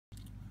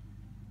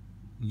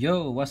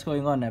Yo, what's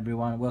going on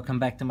everyone? Welcome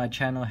back to my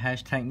channel,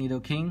 hashtag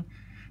Nidoking.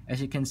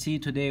 As you can see,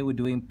 today we're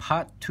doing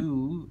part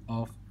 2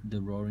 of the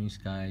Roaring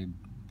Sky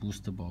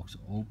booster box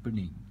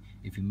opening.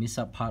 If you missed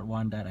out part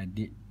 1 that I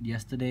did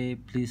yesterday,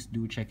 please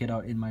do check it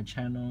out in my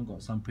channel.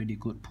 Got some pretty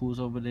good pulls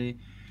over there.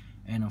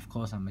 And of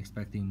course, I'm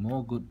expecting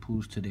more good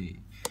pulls today.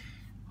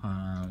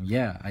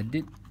 Yeah, I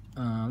did.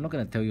 I'm not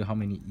going to tell you how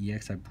many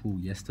EX I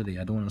pulled yesterday.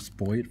 I don't want to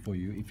spoil it for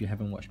you if you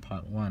haven't watched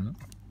part 1.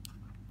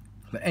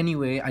 But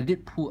anyway, I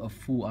did pull a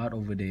full art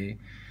over there,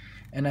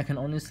 and I can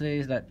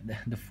honestly say that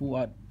the full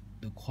art,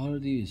 the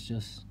quality is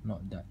just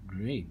not that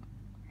great.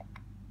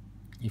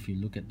 If you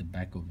look at the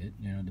back of it,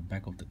 you know, the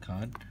back of the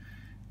card.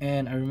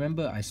 And I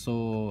remember I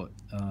saw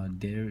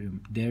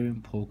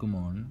Daring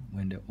Pokemon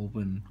when they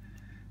opened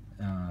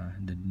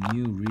the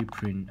new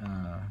reprint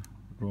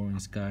Roaring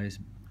Skies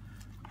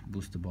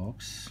booster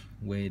box,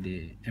 where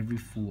every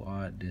full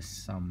art there's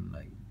some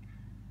like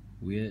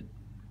weird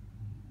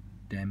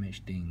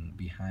damage thing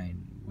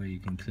behind, where you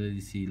can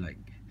clearly see like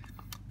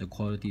the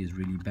quality is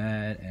really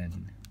bad,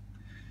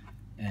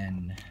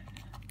 and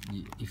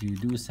if you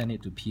do send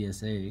it to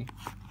PSA,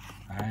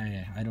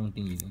 I don't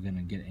think you're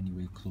gonna get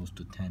anywhere close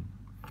to 10.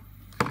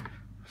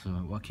 So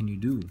what can you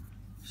do?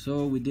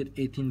 So we did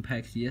 18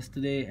 packs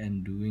yesterday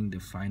and doing the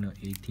final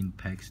 18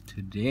 packs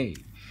today.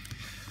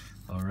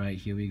 Alright,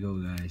 here we go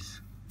guys.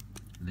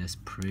 Let's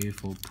pray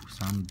for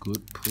some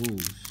good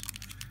pulls.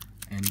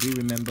 And do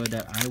remember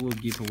that I will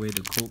give away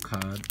the code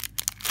card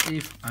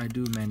if I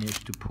do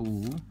manage to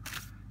pull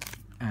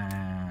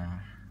an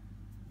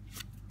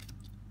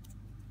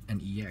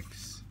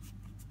EX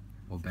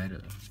or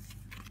better.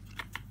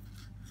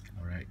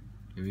 Alright,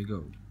 here we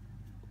go.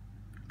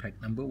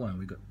 Pack number 1,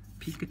 we got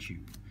Pikachu,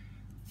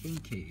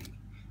 Inkay,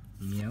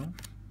 Meow,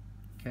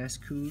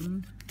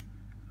 Cascoon,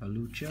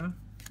 Halucha,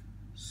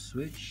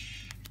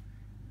 Switch,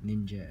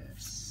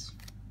 Ninjas,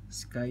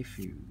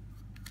 Skyfield,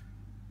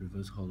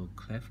 Reverse Holo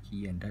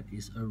Klefki, and that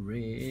is a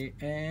rare,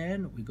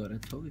 and we got a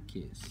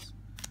Togekiss.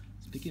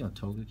 Speaking of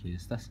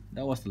Togekiss,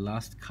 that was the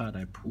last card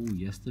I pulled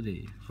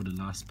yesterday for the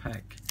last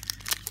pack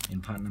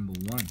in part number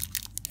 1,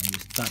 and we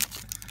start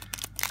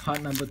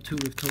part number 2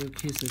 with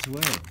Togekiss as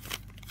well.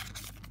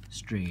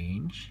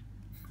 Strange.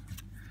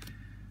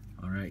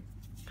 Alright,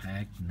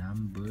 pack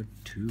number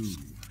 2.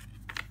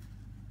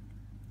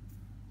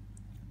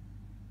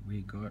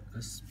 We got a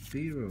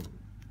Spearow,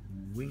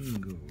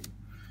 Wingo,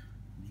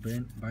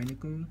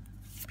 Binacle,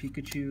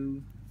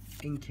 Pikachu,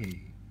 Inkay,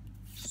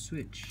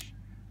 Switch,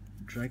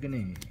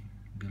 Dragonair,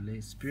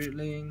 Galate Spirit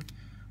Link,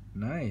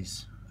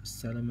 nice, a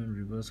Salomon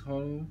Reverse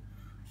Holo,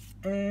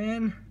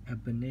 and a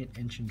Banate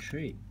Ancient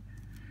Trait.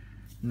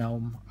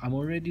 Now I'm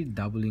already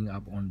doubling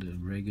up on the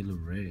regular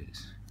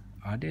rares.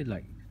 Are there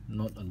like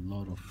not a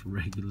lot of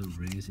regular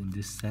rares in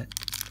this set?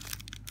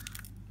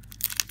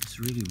 It's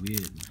really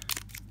weird.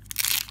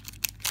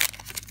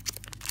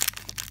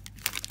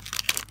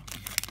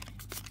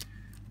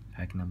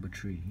 Pack number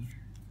 3.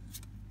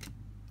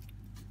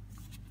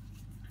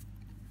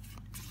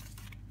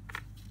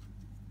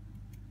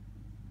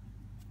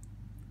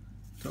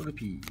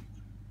 Togepi,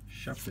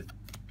 Shufflet,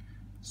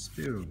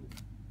 Spearow,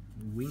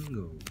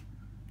 Wingo,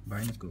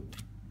 Binacle,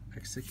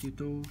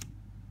 Executor,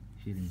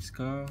 Healing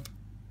Scar,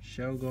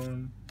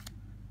 Shelgon,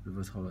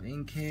 Reverse Holo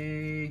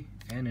Inkay,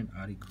 and an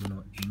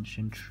Articuno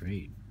Ancient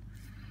Trait.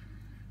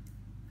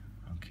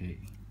 Okay,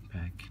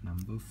 pack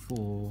number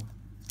 4.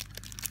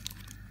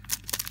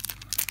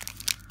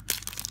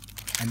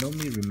 I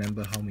normally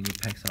remember how many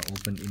packs are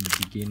opened in the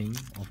beginning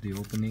of the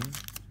opening,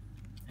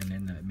 and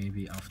then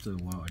maybe after a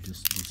while I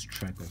just lose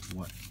track of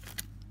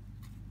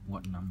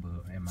what number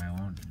am I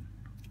on.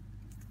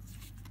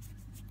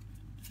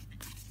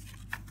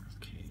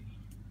 Okay,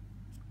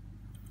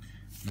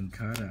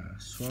 Linkada,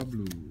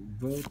 Swablu,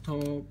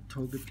 Voltorb,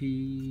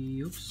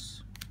 Togepi,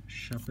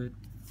 Shuppet,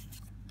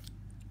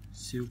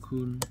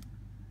 Silcoon,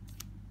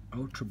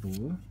 Ultra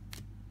Ball,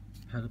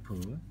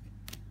 Pelipper,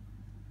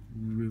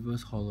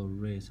 Reverse Holo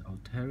Race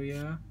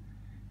Altaria,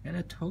 and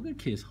a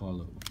Togekiss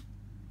Holo.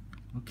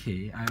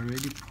 Okay, I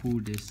already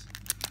pulled this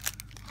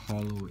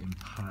Holo in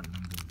part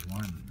number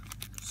 1,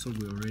 so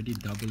we're already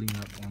doubling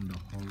up on the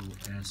Holo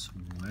as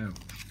well.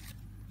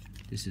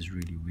 This is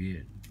really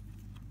weird.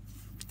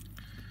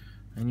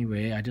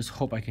 Anyway, I just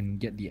hope I can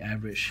get the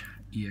average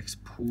EX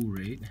pull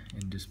rate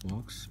in this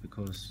box,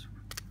 because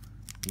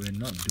we're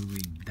not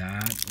doing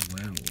that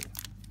well,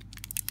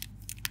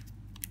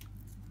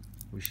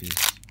 which is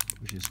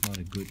not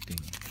a good thing.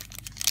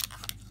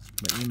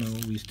 But you know,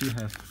 we still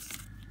have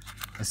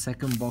a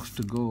second box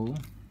to go.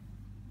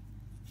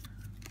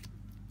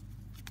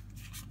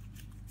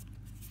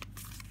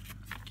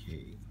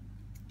 Okay,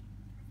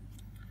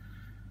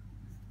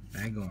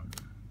 Bagon,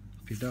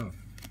 Pidove,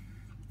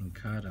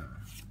 Linkada,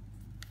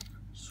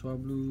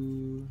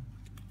 Swablu.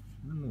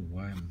 I don't know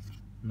why I'm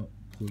not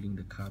pulling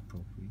the card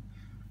properly.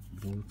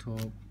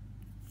 Voltorb,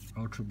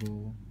 Ultra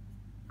Ball,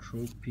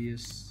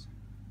 Tropius,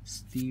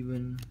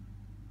 Steven,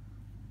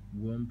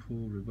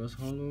 Wurmple Reverse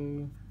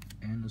Holo,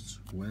 and a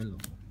Swallow.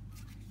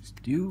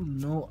 Still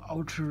no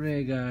ultra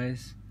rare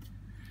guys.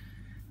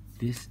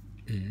 This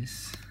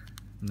is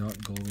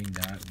not going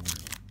that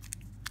well.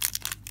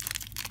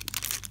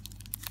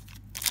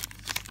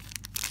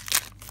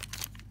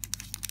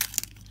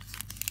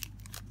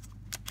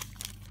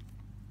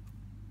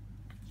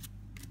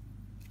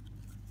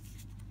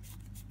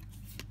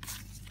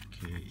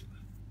 Okay,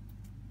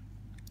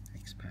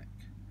 next pack.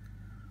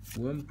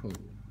 Wurmple,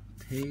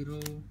 Tato,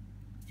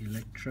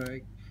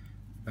 Electric,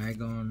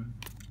 Bagon.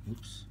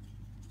 Oops,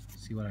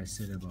 see what I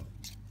said about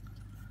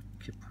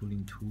keep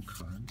pulling 2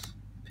 cards.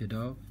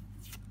 Pidove,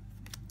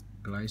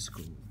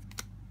 Gliscor,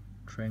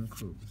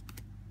 Tranquil,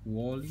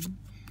 Wally,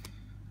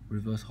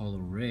 Reverse Holo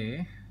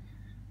Rare,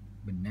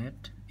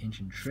 Banette,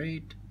 Ancient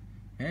Trait,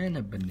 and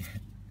a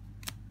Banette.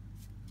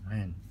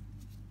 Man,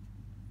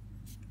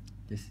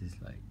 this is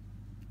like,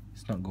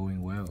 it's not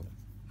going well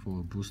for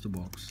a booster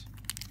box.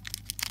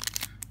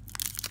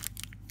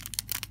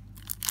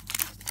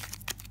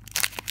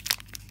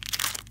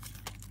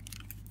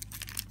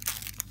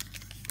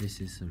 This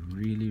is a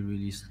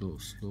really slow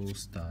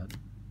start.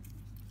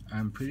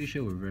 I'm pretty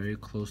sure we're very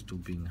close to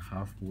being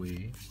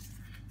halfway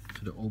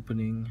to the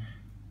opening.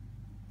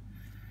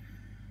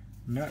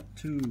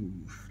 Natu,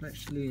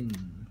 Fletchling,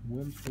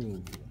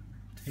 Wurmple,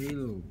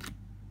 Tato,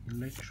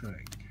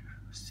 Electric,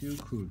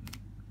 Silcoon,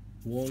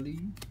 Wally,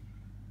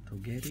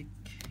 Togetic,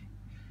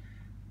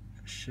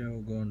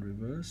 Shelgon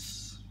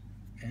Reverse,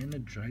 and a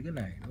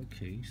Dragonite.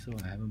 Okay, so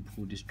I haven't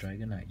pulled this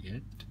Dragonite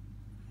yet.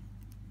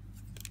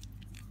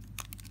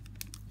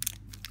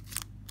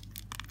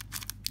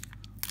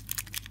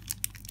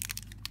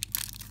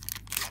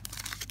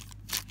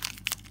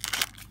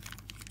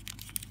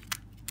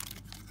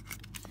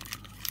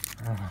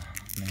 Ah,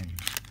 man,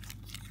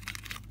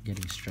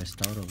 getting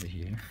stressed out over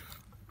here.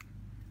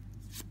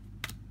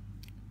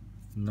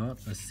 Not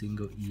a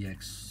single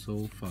EX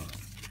so far.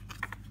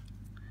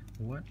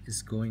 What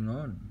is going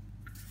on?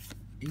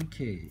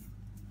 Inkay,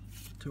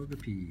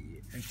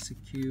 Togepi,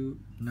 Execute,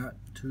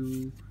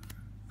 Natu,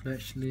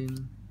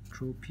 Fletchling,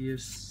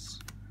 Tropius,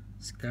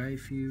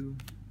 Skyfew,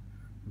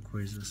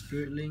 Rayquaza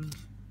Spirit Link.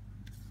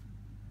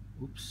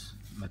 Oops,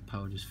 my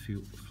power just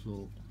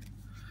flow.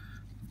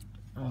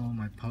 Oh,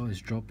 my power is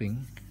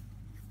dropping.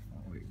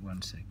 Oh, wait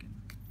 1 second.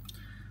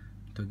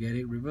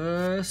 Togetic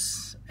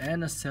Reverse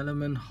and a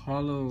Salamence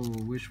Holo,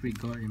 which we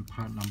got in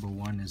part number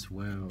 1 as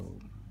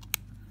well.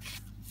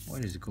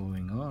 What is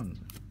going on?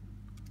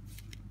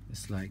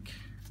 It's like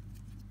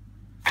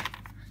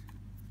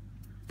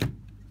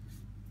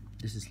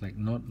this is like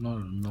not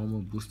a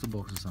normal booster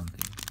box or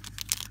something.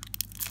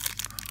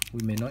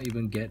 We may not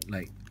even get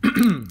like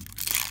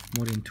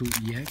more than 2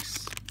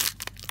 EX.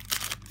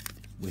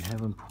 We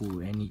haven't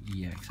pulled any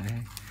EX.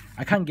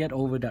 I can't get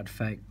over that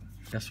fact.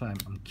 That's why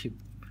I'm keep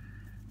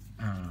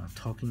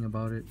talking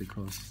about it,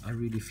 because I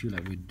really feel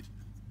like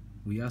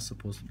we are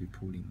supposed to be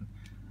pulling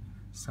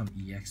some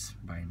EX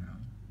by now.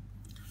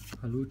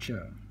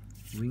 Halucha,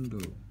 Wingo,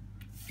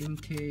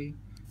 Inkay,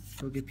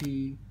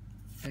 Togepi,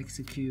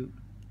 Execute,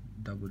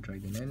 Double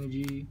Dragon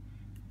Energy,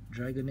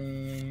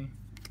 Dragonair,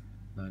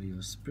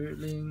 Latios Spirit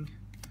Link,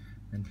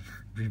 and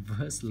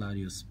Reverse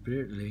Latios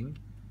Spirit Link,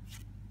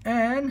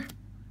 and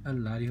a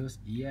Latios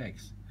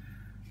EX.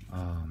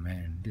 Oh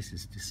man, this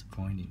is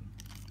disappointing.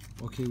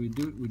 Okay, we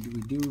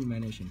do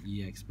manage an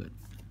EX, but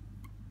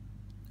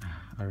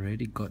I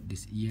already got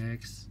this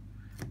EX.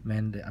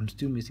 Man, I'm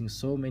still missing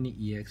so many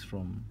EX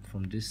from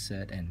this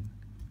set, and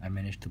I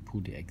managed to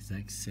pull the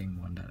exact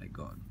same one that I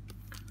got.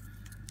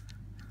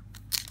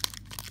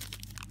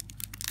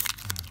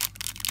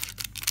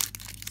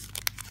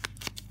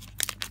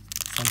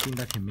 Something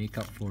that can make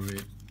up for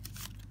it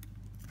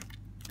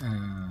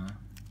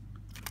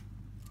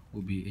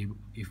will be able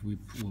if we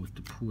were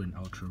to pull an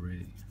ultra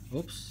rare.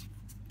 Oops,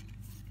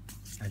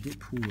 I did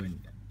pull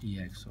an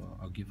EX, so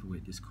I'll give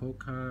away this code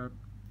card.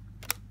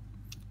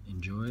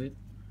 Enjoy it.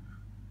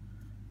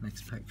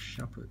 Next pack,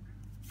 Shuppet,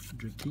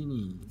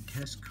 Dratini,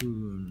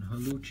 Cascoon,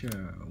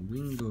 Halucha,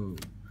 Wingo,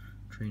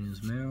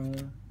 Trainer's Mail,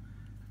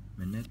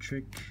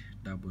 Manectric,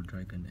 Double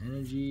Dragon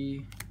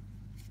Energy,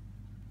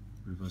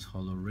 Reverse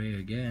Holo Rare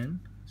again,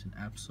 it's an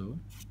Absol,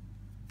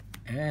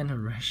 and a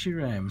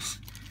Reshiram.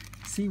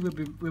 See,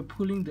 we're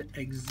pulling the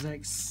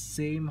exact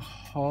same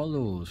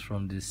holos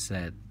from this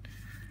set.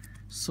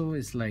 So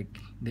it's like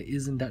there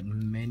isn't that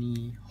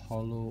many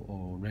holo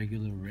or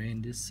regular rare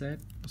in this set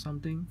or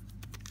something.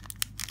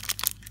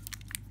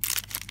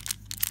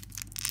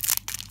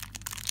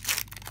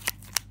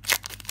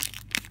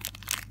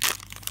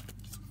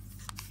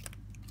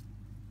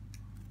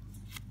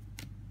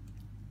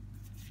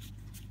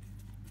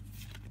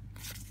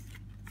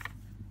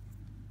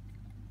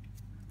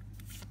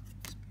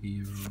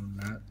 Spiro,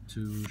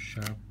 Natu,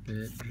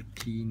 Shuppet,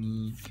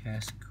 Dratini,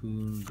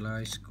 Cascoon,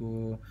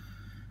 Gliscor,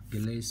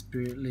 Gallade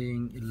Spirit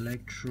Link,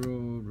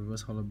 Electro,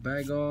 Reverse Holo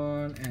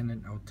Bagon, and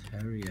an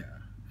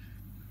Altaria.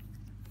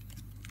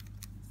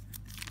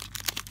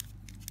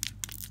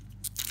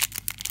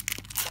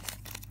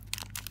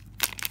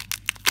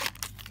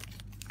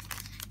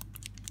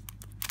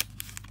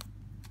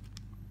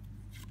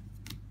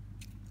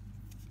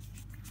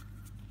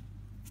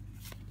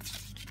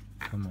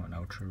 Come on,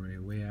 Ultra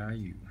rare, where are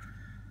you?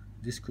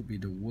 This could be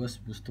the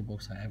worst booster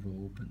box I ever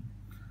opened.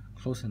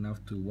 Close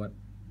enough to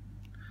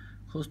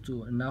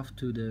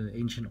the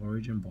Ancient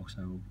Origin box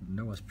I opened.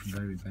 That was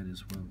very bad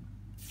as well.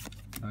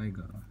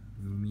 Tiger,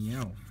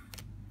 Meowth,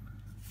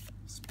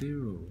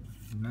 Spearow,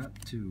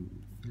 Natu,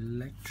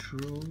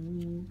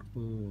 Electrode.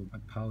 Oh, my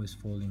power is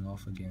falling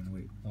off again.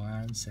 Wait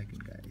 1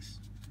 second, guys.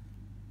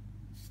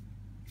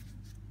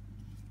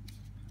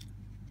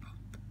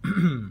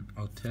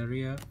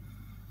 Altaria,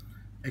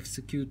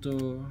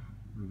 Executor,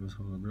 Reverse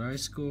Holo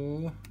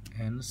Gliscor,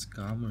 and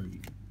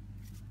Skarmory.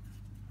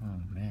 Oh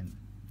man,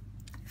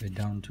 we're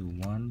down to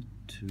 1,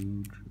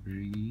 2,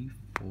 3,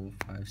 4,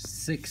 5,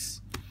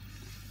 6.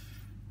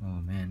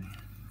 Oh man,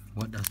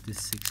 what does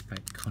this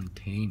 6-pack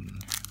contain?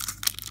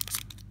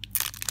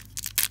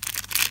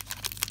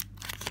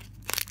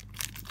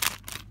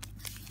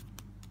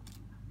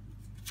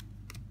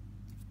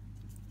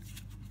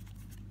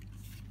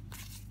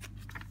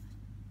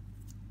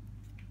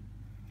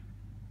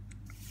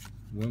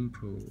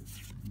 Wurmple,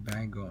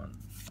 Bagon,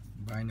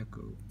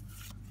 Binacle,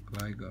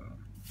 Gligar,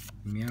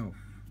 Meowth,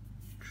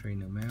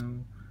 Trainer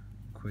Mel,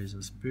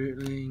 Quasar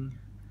Spiritling,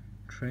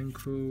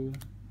 Tranquil,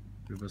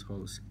 Reverse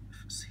Holo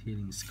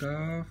Healing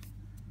Scarf,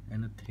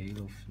 and a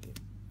Talonflame.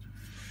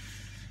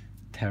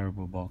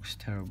 Terrible box,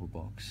 terrible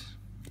box.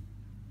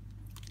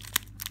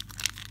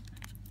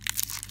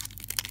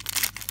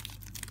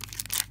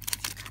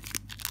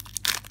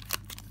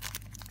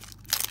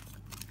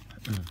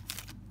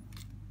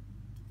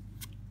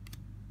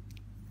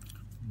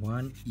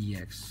 One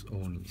EX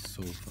only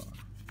so far.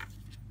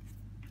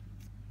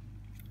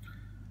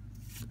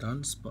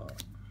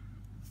 Dunsparce,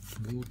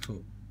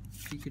 Voltorb,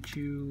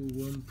 Pikachu,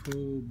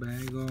 Wurmple,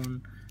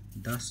 Bagon,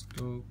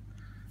 Dustox,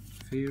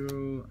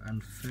 Fearow,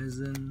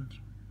 Unpheasant,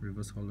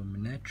 Reverse Holo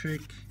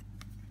Manectric,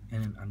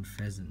 and an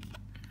Unpheasant.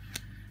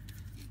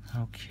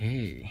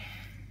 Okay.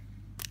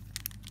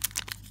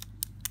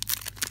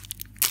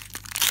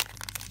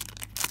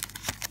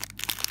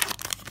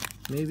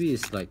 Maybe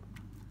it's like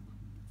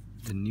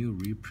the new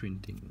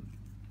reprinting,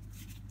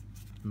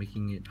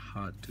 making it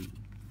hard to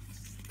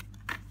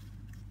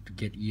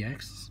get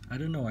EX. I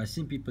don't know, I've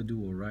seen people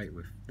do alright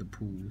with the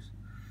pools.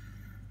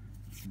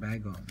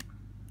 Bagon,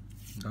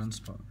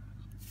 Dunsparce,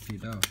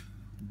 Pidove,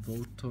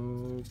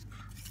 Voltorb,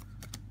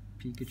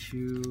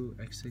 Pikachu,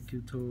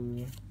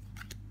 Executor,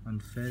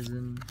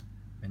 Unpheasant,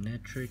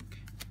 Manectric,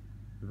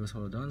 Reverse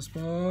Holo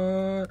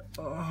Dunsparce.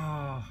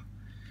 Oh,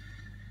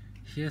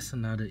 here's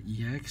another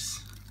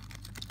EX.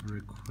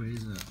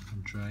 Rayquaza,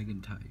 Dragon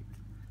type.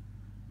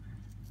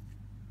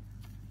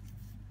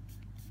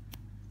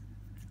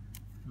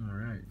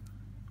 Alright.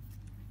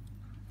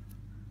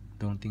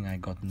 Don't think I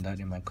gotten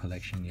that in my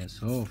collection yet.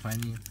 So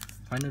final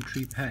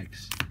 3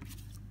 packs.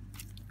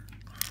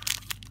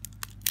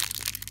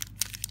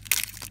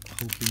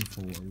 Hoping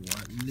for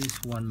at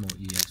least one more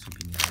EX would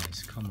be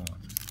nice. Come on.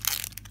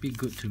 Be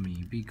good to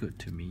me. Be good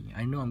to me.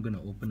 I know I'm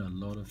gonna open a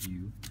lot of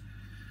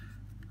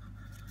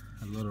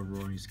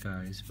Roaring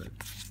Skies, but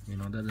you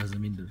know that doesn't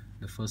mean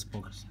the first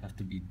box have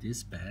to be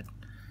this bad.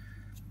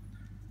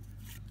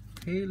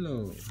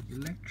 Halo,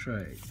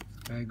 Electrike,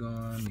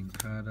 Bagon,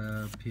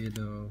 Nincada,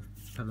 Pidove,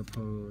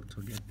 Pelipper,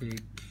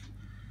 Togetic,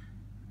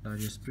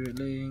 Larger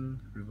Spiritling,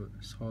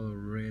 Reverse Holo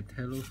Rare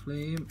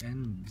Talonflame,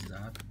 and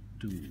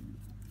Zapdos.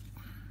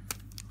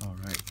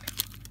 Alright.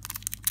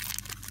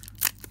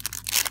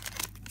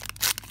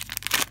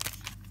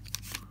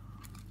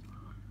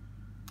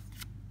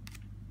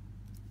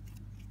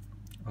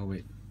 Oh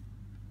wait,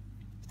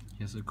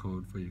 here's a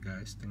code for you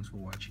guys. Thanks for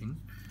watching.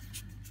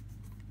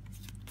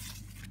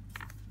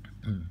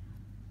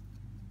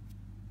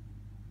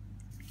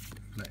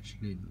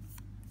 Flashlin,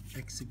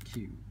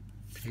 Execute,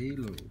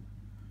 Halo,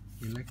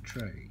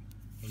 Electrike,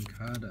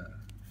 Incada,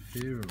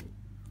 Fearow,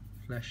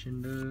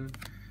 Flashinder,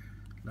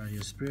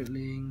 Larger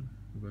Spiritling,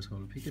 Reverse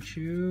Holo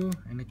Pikachu,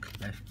 and a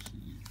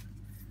Klefki.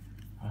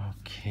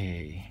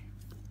 Okay.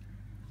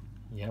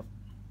 Yep.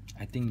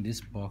 I think this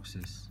box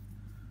is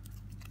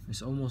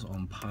almost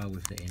on par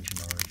with the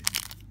Ancient Origin.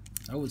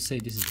 I would say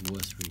this is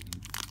worse really,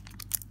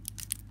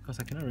 because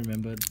I cannot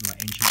remember my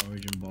Ancient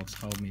Origin box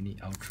how many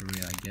Ultra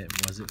Rare I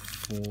get. Was it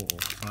 4 or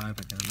 5? I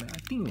can't remember. I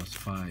think it was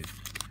 5.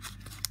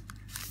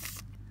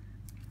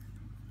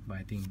 But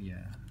I think,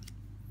 yeah,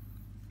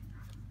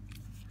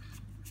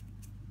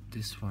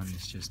 this one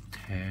is just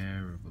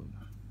terrible.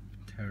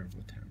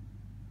 Terrible, terrible.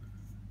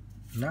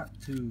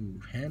 Natu,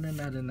 and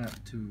another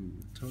Natu,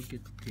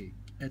 Togepi,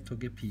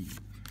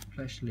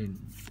 Flashlin,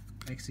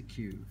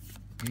 Execute,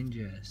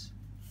 Ingest,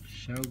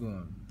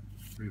 Shelgon,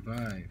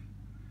 Revive,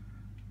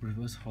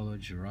 Reverse Holo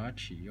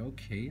Jirachi.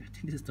 Okay, I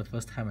think this is the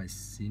first time I've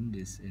seen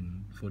this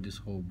for this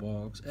whole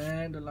box.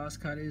 And the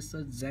last card is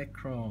a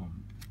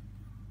Zekrom.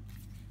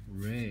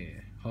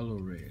 Rare, Holo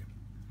Rare.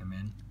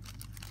 Amen.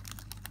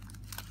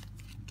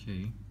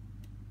 Okay.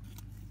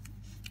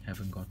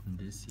 Haven't gotten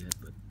this yet,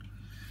 but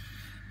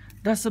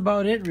that's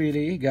about it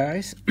really,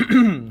 guys.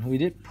 We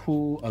did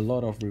pull a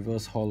lot of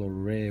Reverse Holo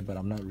Rare, but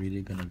I'm not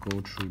really gonna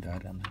go through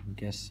that. I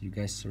guess you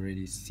guys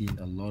already seen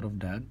a lot of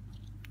that.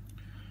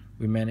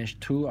 We managed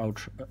two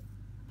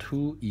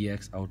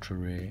EX Ultra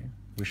Rare,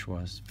 which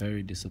was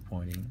very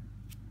disappointing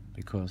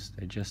because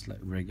they're just like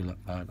regular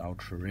art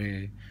Ultra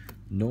Rare,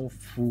 no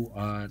full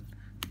art,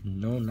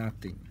 no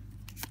nothing.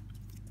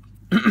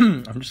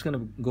 I'm just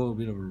gonna go a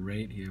bit of a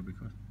rate here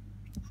because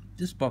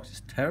this box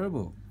is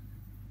terrible.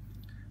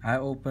 I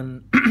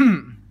opened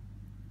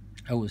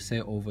I would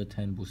say over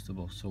 10 booster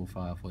box so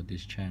far for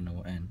this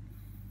channel, and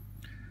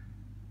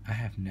I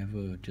have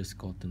never just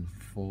gotten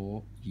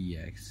 4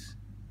 EX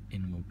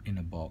in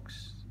a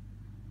box.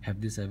 Have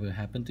this ever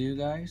happened to you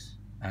guys?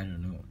 I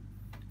don't know.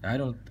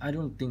 I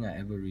don't think I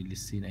ever really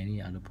seen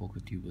any other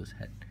PokeTubers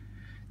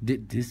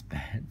did this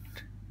bad.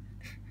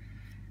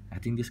 I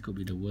think this could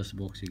be the worst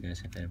box you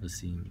guys have ever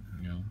seen,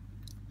 you know.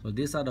 So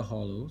these are the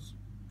holos.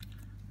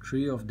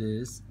 3 of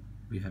this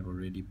we have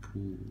already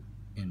pulled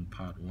in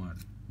part 1.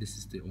 This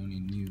is the only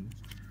new.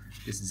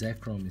 This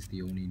Zekrom is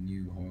the only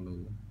new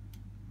holo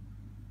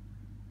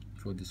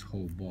for this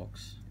whole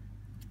box.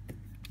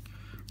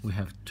 We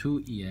have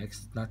 2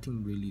 EX,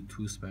 nothing really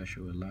too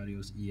special, a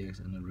Latios EX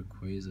and a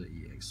Rayquaza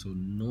EX. So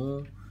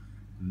no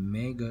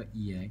Mega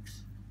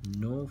EX,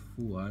 no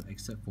full art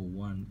except for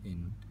one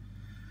in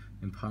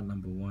part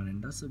number 1,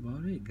 and that's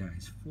about it,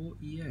 guys. 4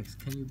 EX.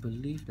 Can you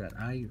believe that?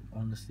 I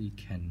honestly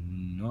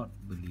cannot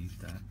believe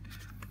that.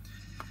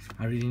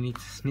 I really need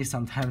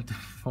some time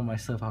for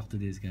myself after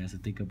this, guys, to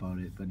think about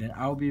it. But then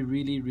I'll be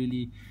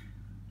really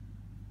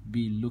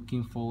be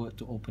looking forward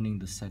to opening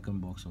the second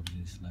box of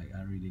this. Like,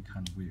 I really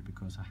can't wait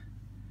because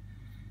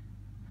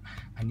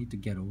I need to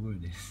get over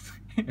this.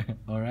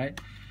 Alright,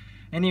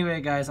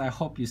 anyway guys, I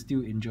hope you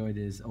still enjoy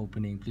this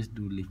opening. Please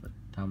do leave a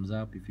thumbs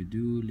up. If you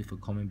do, leave a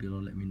comment below,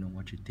 let me know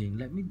what you think.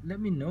 Let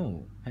me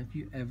know, have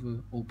you ever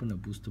opened a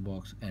booster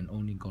box and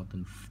only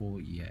gotten 4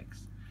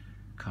 EX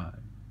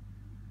card?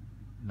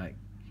 Like,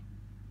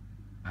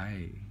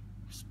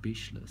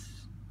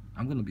 speechless.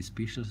 I'm gonna be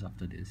speechless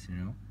after this, you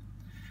know.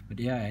 But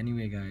yeah,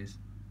 anyway guys,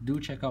 do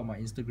check out my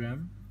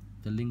Instagram.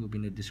 The link will be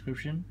in the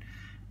description.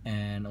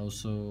 And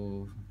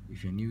also,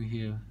 if you're new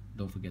here,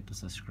 don't forget to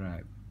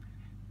subscribe.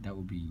 That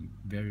would be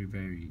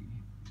very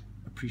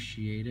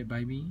appreciated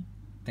by me.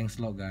 Thanks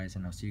a lot, guys,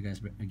 and I'll see you guys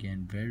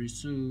again very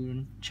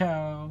soon.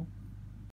 Ciao.